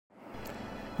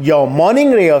Your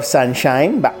Morning Ray of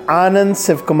Sunshine by Anand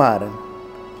Sivkumaran.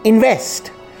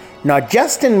 Invest, not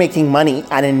just in making money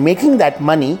and in making that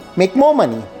money make more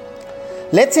money.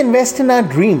 Let's invest in our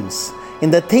dreams, in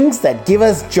the things that give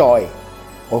us joy,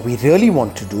 what we really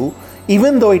want to do,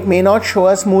 even though it may not show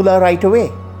us moolah right away.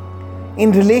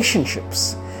 In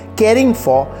relationships, caring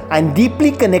for and deeply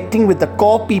connecting with the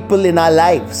core people in our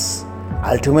lives.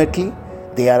 Ultimately,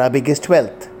 they are our biggest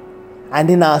wealth. And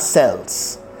in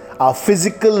ourselves, our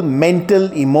physical,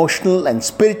 mental, emotional, and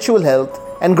spiritual health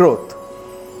and growth.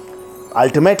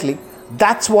 Ultimately,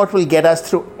 that's what will get us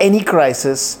through any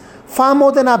crisis far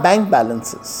more than our bank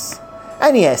balances.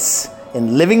 And yes,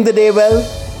 in living the day well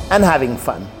and having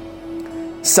fun.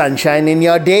 Sunshine in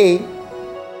your day.